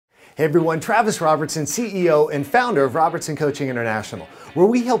Hey everyone, Travis Robertson, CEO and founder of Robertson Coaching International, where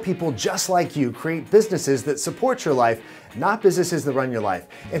we help people just like you create businesses that support your life, not businesses that run your life.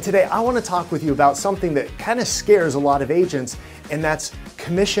 And today I want to talk with you about something that kind of scares a lot of agents, and that's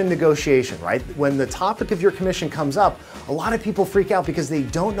commission negotiation, right? When the topic of your commission comes up, a lot of people freak out because they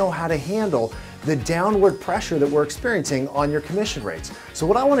don't know how to handle the downward pressure that we're experiencing on your commission rates. So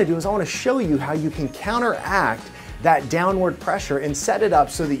what I want to do is I want to show you how you can counteract that downward pressure and set it up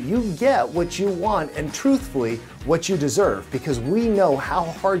so that you get what you want and truthfully what you deserve, because we know how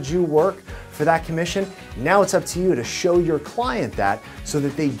hard you work for that commission. Now it's up to you to show your client that so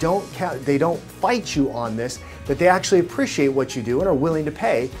that they don't fight you on this, that they actually appreciate what you do and are willing to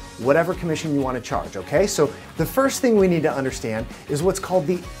pay whatever commission you want to charge, okay? So the first thing we need to understand is what's called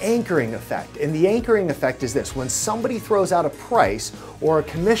the anchoring effect. And the anchoring effect is this: when somebody throws out a price or a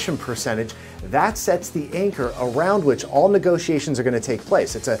commission percentage, that sets the anchor around which all negotiations are going to take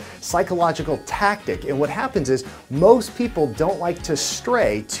place. It's a psychological tactic, and what happens is most people don't like to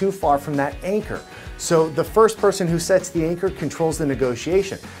stray too far from that anchor. So the first person who sets the anchor controls the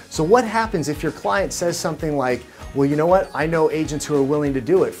negotiation. So what happens if your client says something like, well, you know what, I know agents who are willing to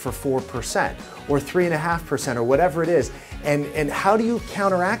do it for 4% or 3.5% or whatever it is. And how do you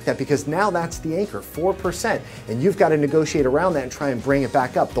counteract that? Because now that's the anchor, 4%, and you've got to negotiate around that and try and bring it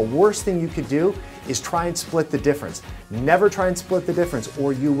back up. The worst thing you could do is try and split the difference. Never try and split the difference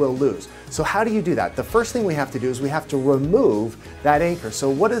or you will lose. So how do you do that? The first thing we have to do is we have to remove that anchor. So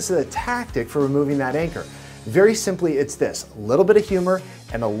what is the tactic for removing that anchor? Very simply, it's this: a little bit of humor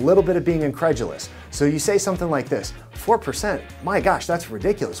and a little bit of being incredulous. So you say something like this: 4%, my gosh, that's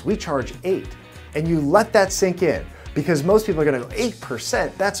ridiculous. We charge 8%. And you let that sink in, because most people are gonna go,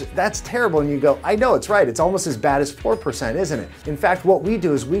 8%, that's terrible. And you go, I know, it's right. It's almost as bad as 4%, isn't it? In fact, what we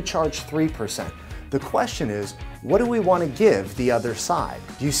do is we charge 3%. The question is, what do we want to give the other side?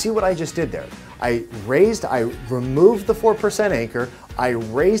 Do you see what I just did there? I removed the 4% anchor, I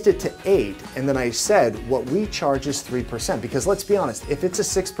raised it to 8%, and then I said what we charge is 3%. Because let's be honest, if it's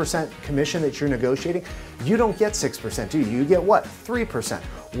a 6% commission that you're negotiating, you don't get 6%, do you? You get what? 3%.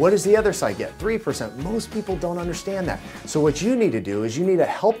 What does the other side get? 3%. Most people don't understand that. So what you need to do is you need to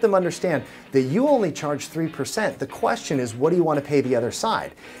help them understand that you only charge 3%. The question is, what do you want to pay the other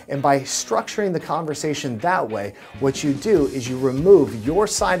side? And by structuring the conversation that way, what you do is you remove your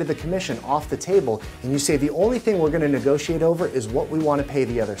side of the commission off the table, and you say the only thing we're going to negotiate over is what we want to pay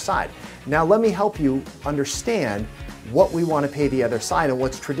the other side. Now let me help you understand what we want to pay the other side and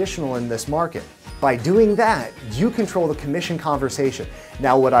what's traditional in this market. By doing that, you control the commission conversation.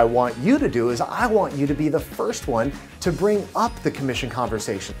 Now what I want you to do is I want you to be the first one to bring up the commission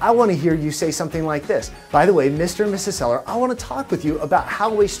conversation. I want to hear you say something like this: by the way, Mr. and Mrs. Seller, I want to talk with you about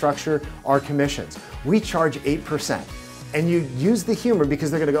how we structure our commissions. We charge 8%. And you use the humor,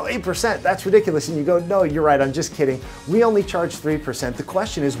 because they're gonna go, 8%, that's ridiculous. And you go, no, you're right, I'm just kidding. We only charge 3%. The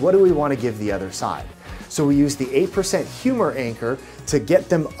question is, what do we want to give the other side? So we use the 8% humor anchor to get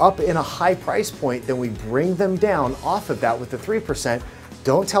them up in a high price point, then we bring them down off of that with the 3%.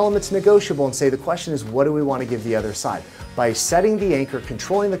 Don't tell them it's negotiable, and say the question is, what do we want to give the other side? By setting the anchor,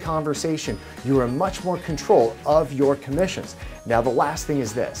 controlling the conversation, you are in much more control of your commissions. Now the last thing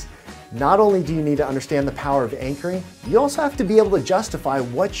is this: not only do you need to understand the power of anchoring, you also have to be able to justify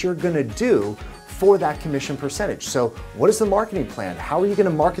what you're gonna do for that commission percentage. So what is the marketing plan? How are you gonna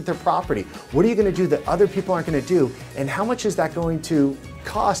market their property? What are you gonna do that other people aren't gonna do? And how much is that going to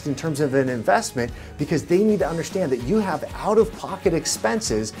cost in terms of an investment? Because they need to understand that you have out-of-pocket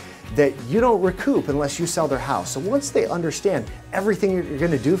expenses that you don't recoup unless you sell their house. So once they understand everything you're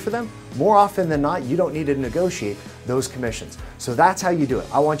gonna do for them, more often than not, you don't need to negotiate those commissions. So that's how you do it.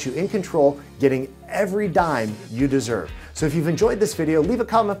 I want you in control, getting every dime you deserve. So if you've enjoyed this video, leave a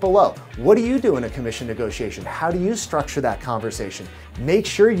comment below. What do you do in a commission negotiation? How do you structure that conversation? Make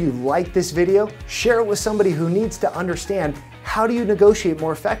sure you like this video, share it with somebody who needs to understand how do you negotiate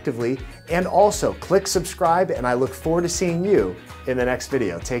more effectively, and also click subscribe, and I look forward to seeing you in the next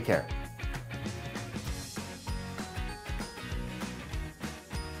video. Take care.